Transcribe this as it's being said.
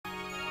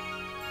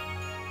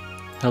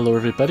Hello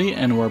everybody,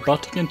 and we're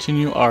about to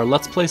continue our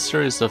Let's Play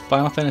series of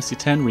Final Fantasy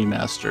X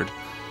Remastered.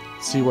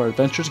 Let's see where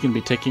adventures can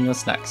be taking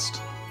us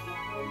next.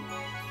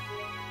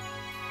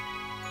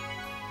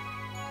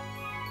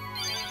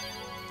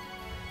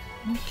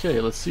 Okay,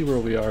 let's see where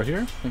we are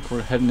here. I think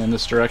we're heading in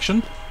this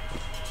direction.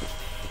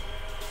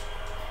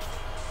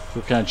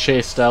 We're kind of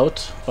chased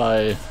out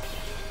by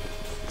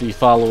the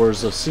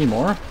followers of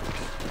Seymour.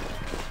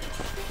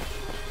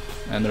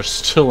 And they're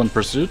still in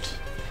pursuit.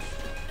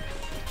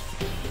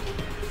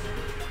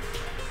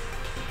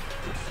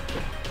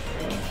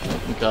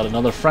 Got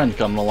another friend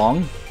coming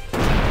along.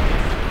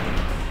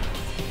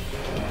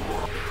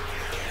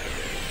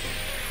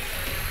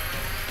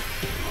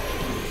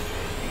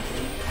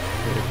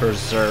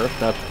 Berserk,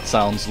 that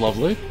sounds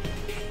lovely.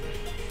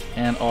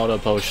 And auto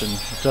potion.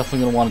 Definitely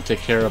gonna want to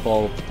take care of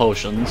all of the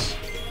potions.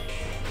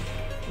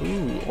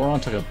 Ooh,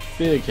 Oron took a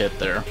big hit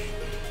there.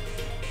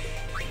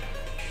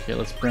 Okay,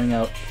 let's bring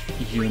out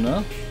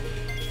Yuna.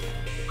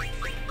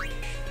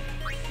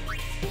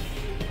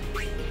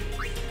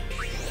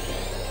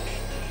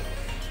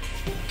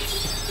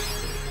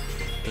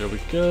 There we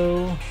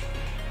go.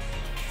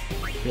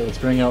 Okay, let's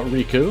bring out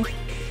Rikku.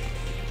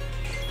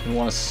 We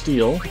want to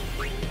steal.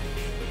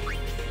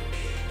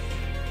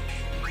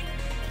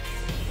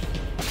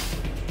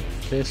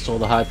 Okay, stole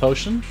the high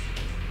potion.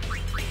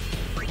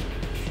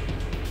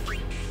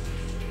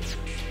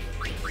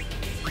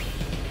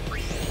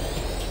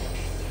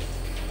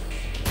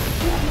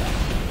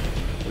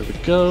 There we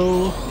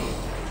go.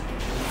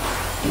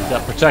 We've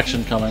got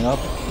protection coming up.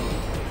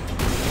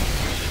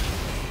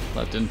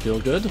 That didn't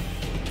feel good.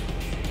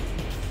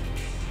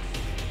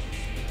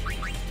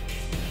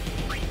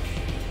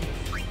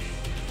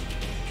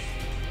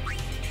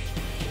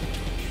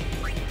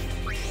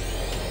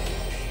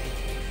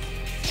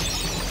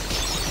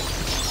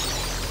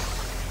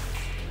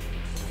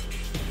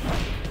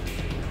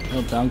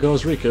 Oh, down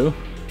goes Rikku.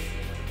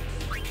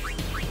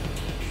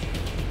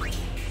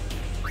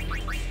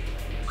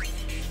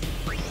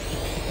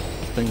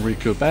 Let's bring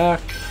Rikku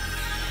back.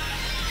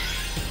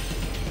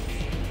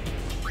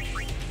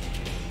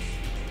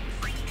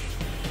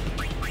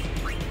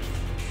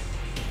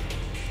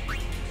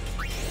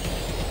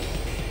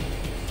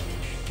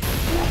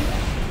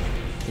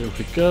 There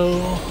we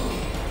go.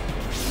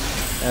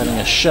 Adding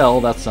a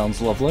shell, that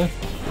sounds lovely.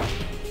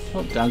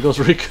 Oh, down goes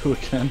Rikku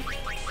again.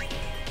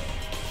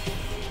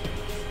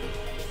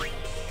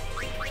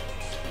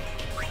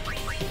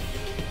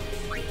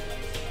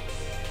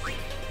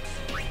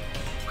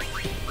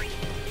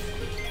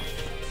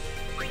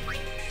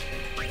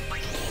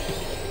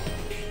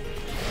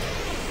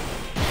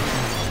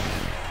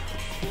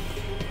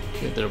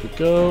 Okay, there we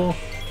go.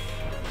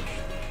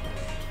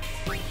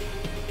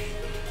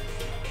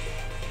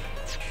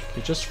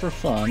 Okay, just for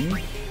fun,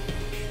 let's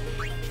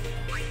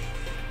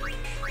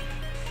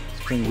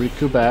bring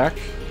Rikku back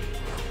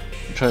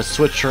and try to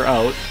switch her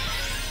out.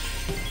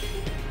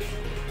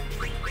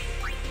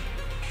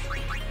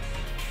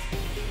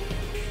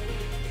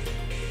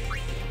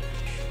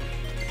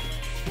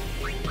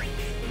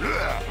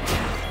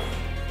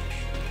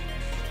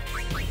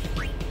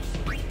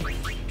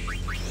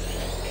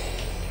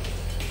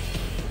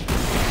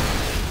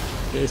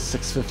 Okay,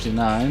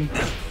 659.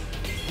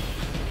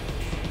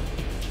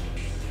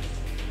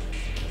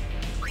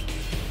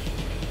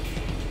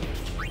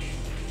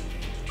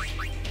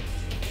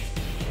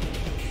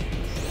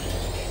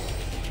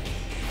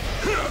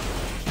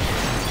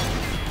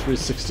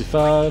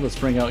 $365. Let's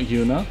bring out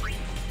Yuna.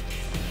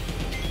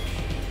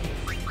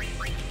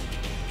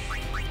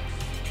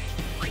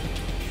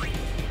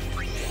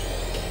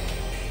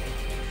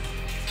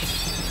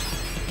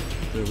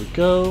 There we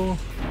go.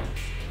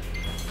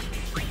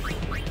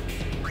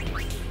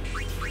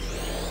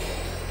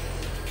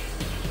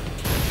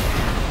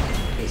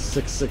 Okay,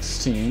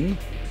 616.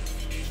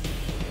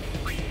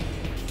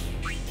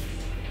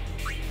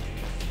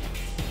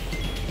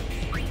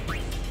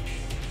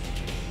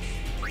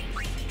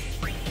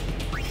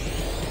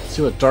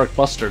 See what Dark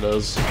Buster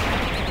does.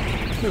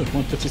 Ooh,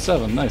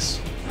 157,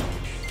 nice.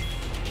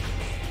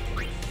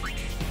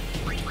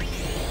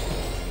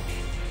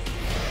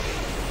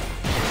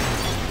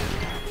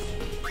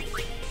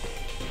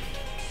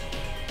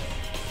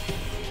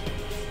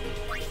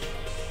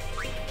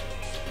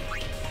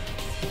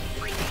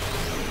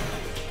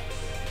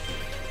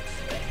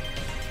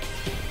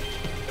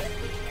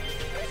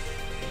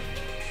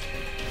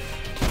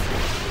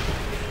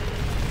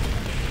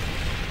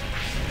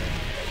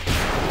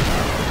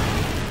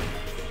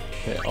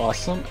 Okay,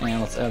 awesome, and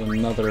let's add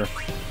another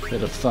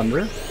bit of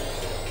thunder.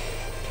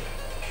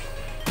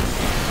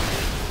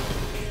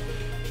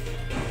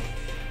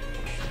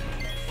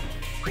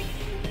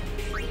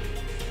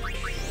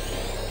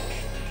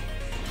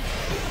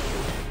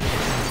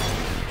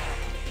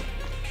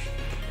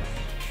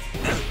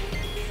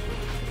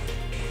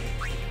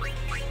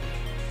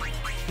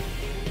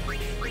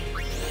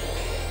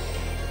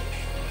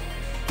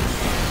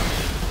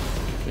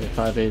 Okay,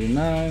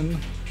 589.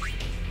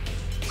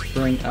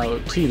 Bring out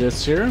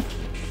Tidus here.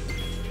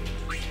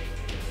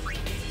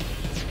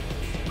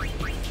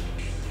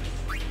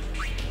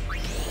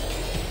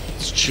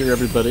 cheer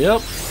everybody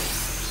up.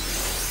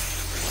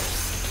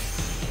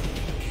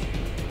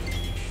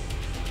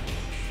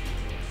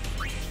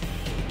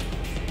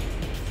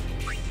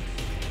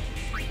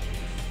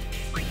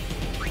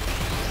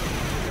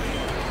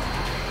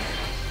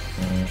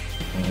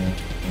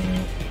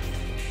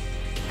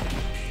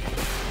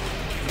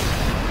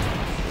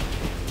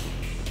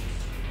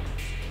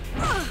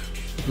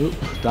 Oop,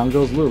 down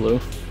goes Lulu.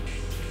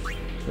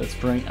 Let's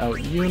bring out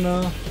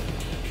Yuna.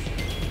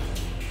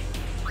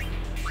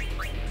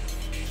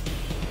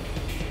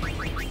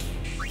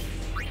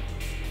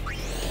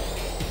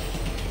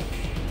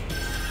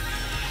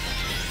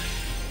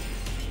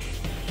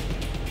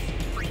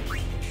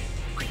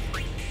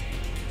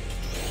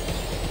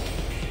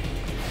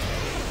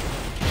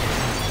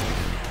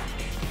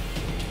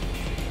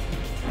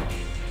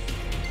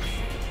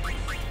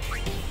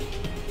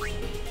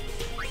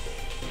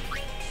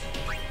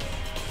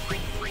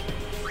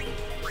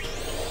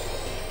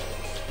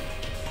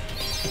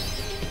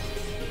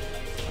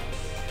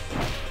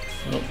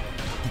 Oh,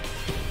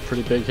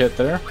 pretty big hit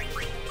there.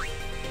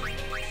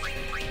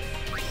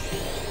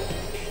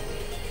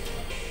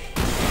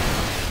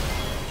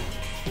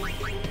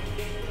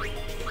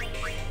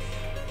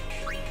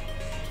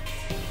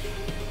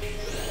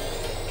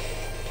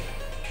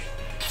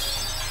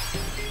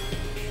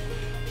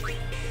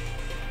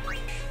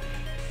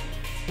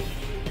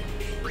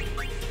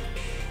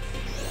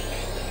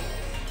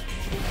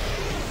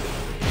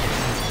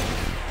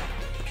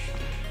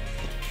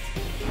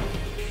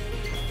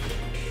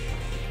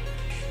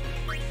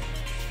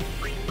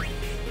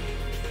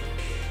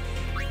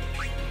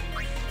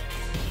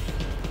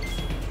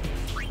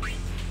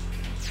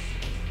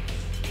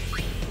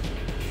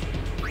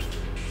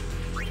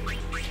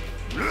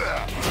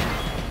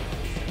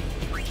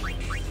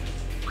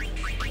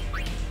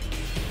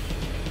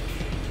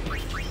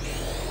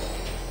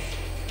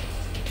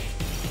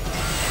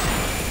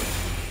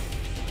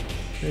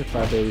 Okay,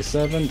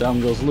 587, down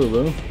goes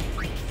Lulu.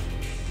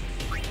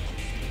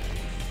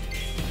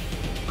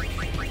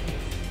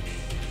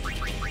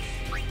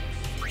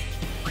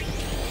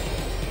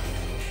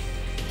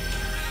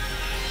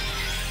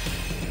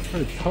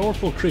 Pretty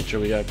powerful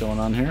creature we got going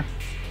on here.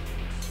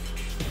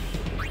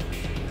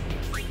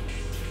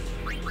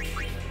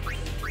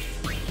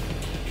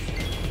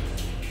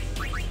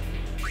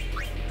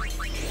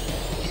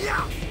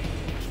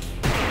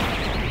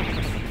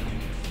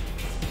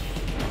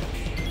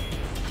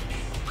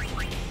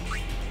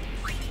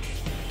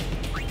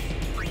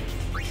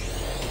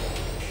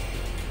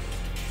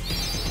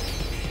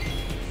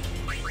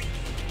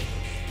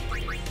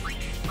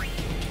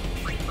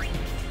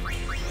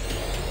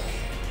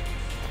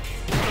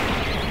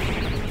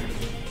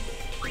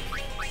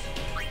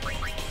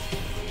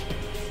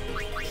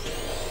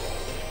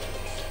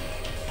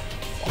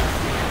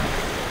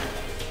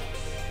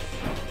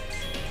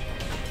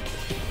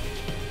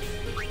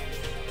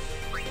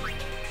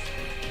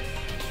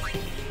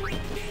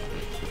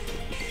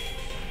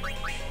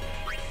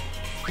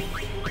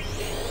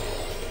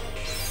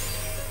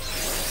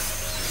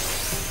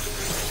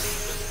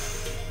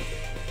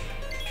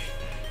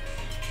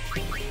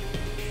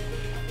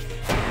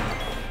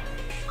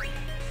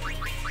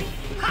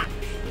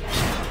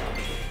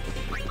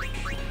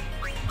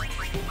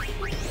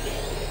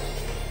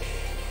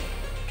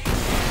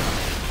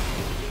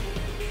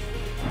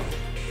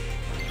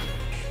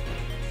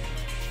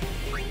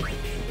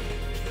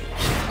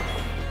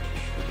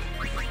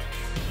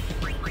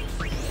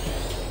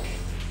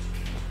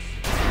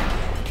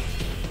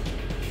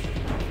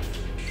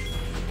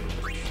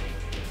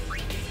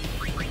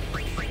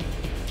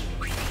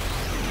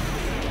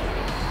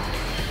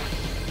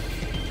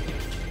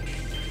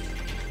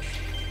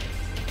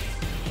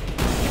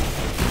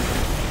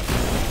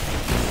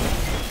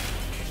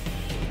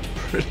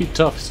 Pretty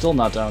tough, still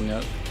not down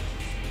yet.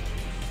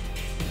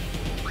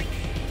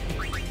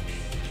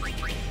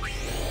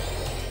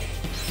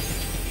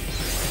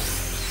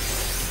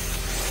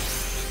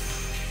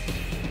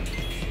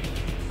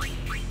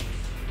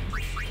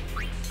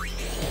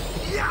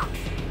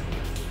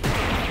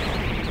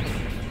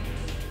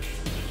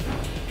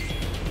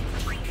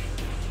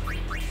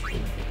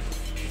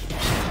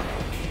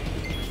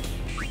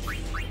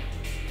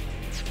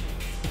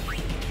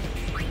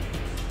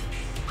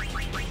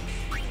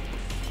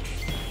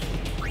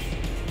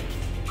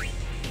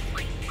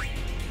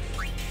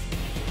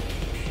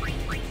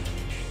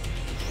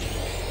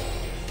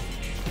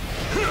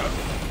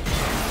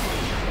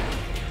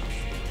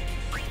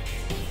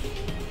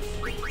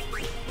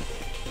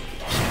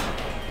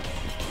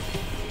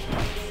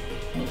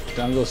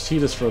 Down goes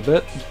Tidus for a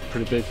bit.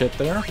 Pretty big hit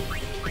there.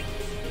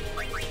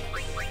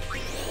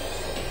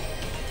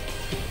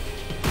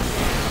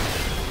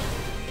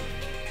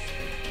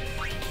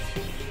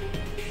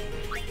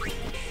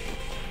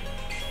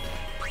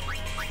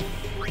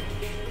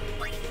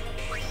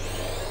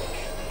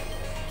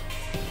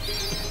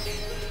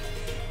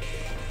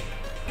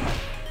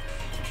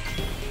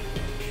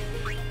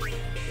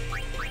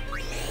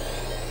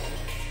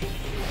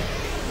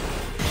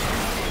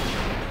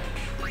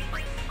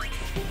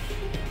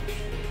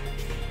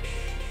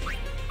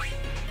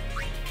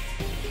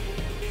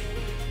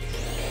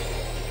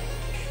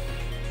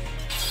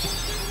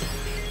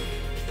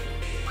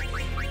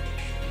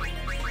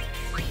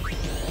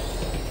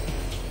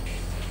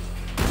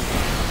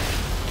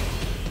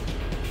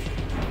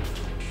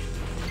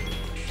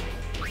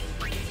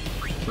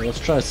 Okay, let's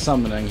try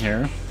summoning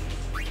here.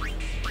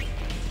 I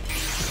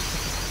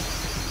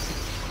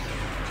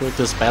feel like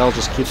this battle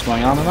just keeps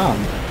going on and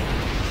on.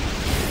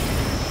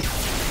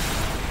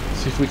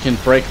 See if we can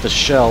break the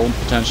shell,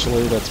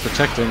 potentially, that's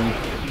protecting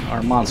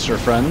our monster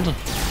friend.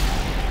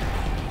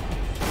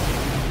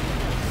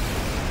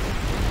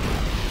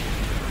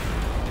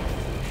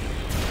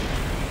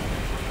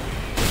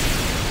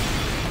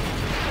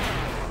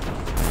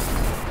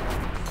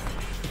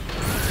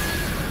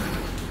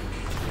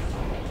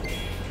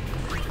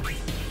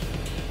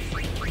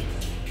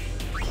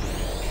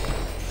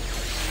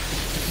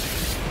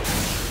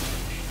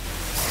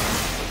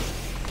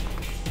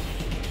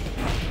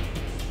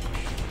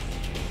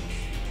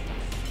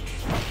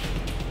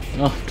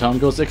 Oh, down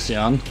goes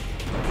Ixion.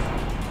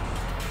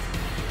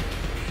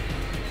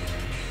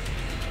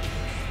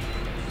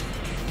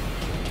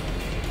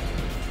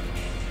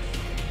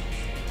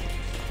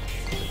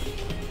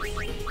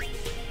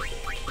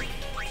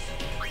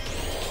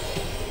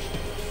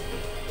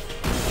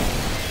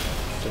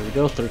 There we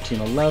go,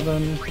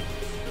 13-11.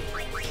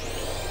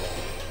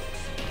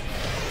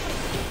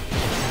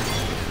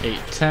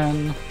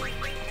 8-10.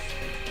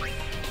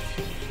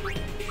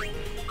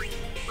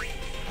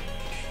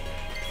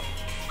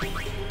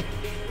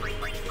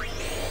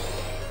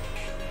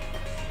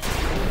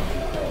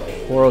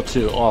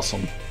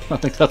 Awesome. I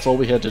think that's all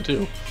we had to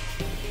do.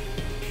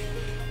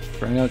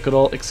 Bring out good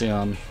old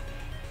Ixion.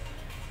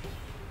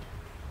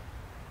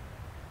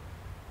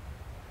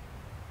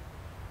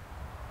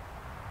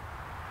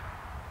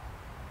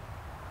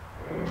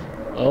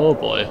 Oh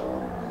boy.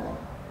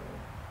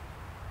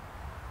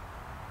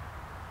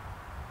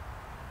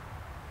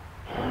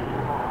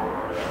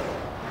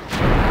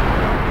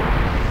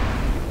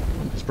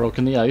 He's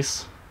broken the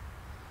ice.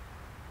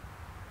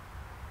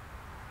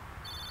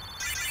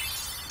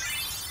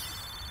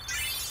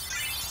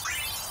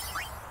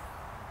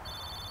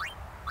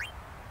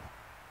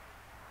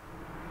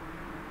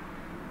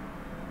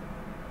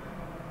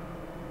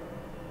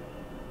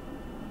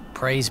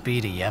 Praise be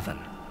to Yevon.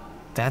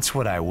 That's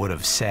what I would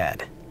have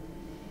said,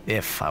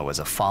 if I was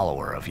a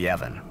follower of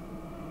Yevon.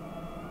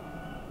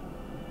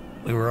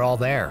 We were all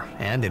there,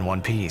 and in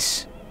one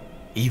piece,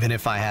 even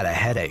if I had a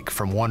headache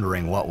from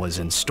wondering what was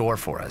in store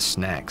for us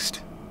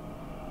next.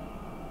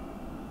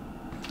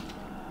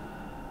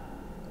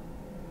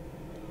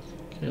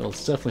 Okay,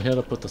 let's definitely head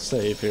up with the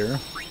save here.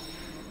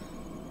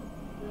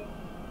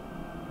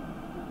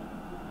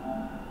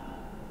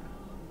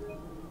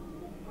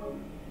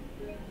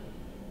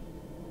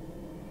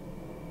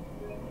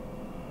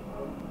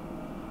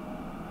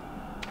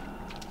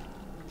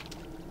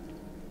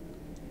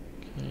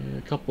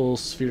 Couple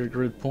sphere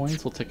grid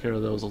points. We'll take care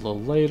of those a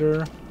little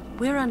later.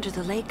 We're under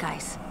the lake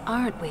ice,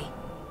 aren't we?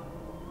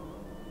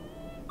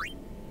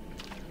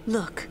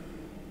 Look,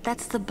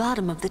 that's the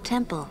bottom of the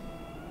temple.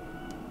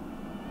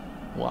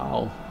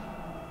 Wow.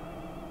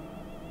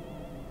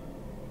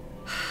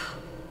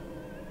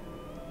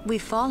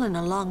 We've fallen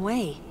a long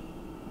way.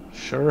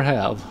 Sure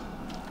have.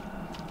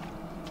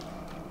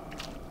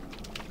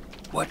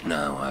 What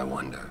now, I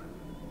wonder?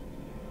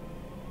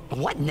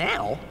 What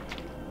now?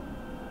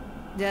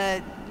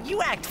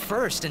 You act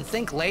first and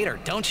think later,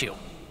 don't you?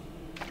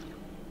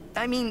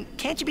 I mean,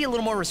 can't you be a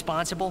little more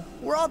responsible?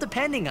 We're all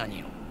depending on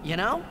you, you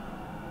know?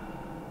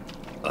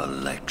 A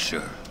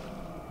lecture?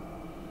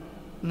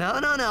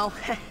 No.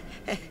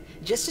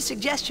 Just a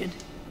suggestion.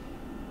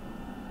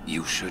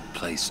 You should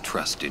place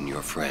trust in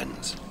your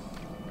friends.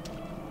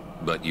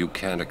 But you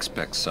can't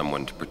expect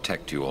someone to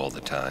protect you all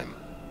the time.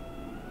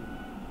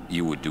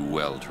 You would do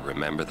well to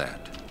remember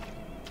that.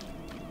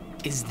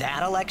 Is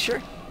that a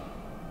lecture?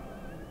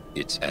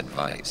 It's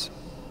advice.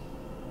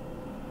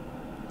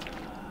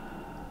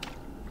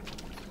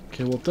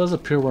 Okay, well it does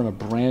appear we're in a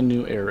brand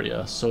new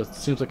area, so it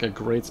seems like a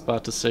great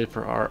spot to save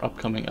for our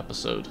upcoming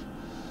episode. So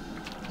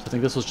I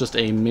think this was just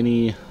a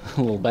mini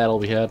little battle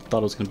we had. Thought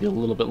it was going to be a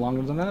little bit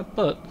longer than that,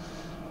 but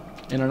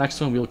in our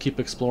next one we'll keep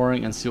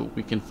exploring and see what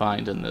we can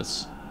find in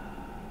this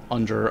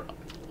under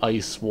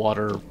ice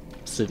water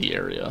city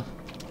area.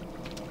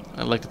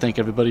 I'd like to thank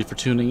everybody for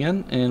tuning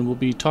in, and we'll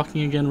be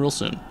talking again real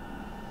soon.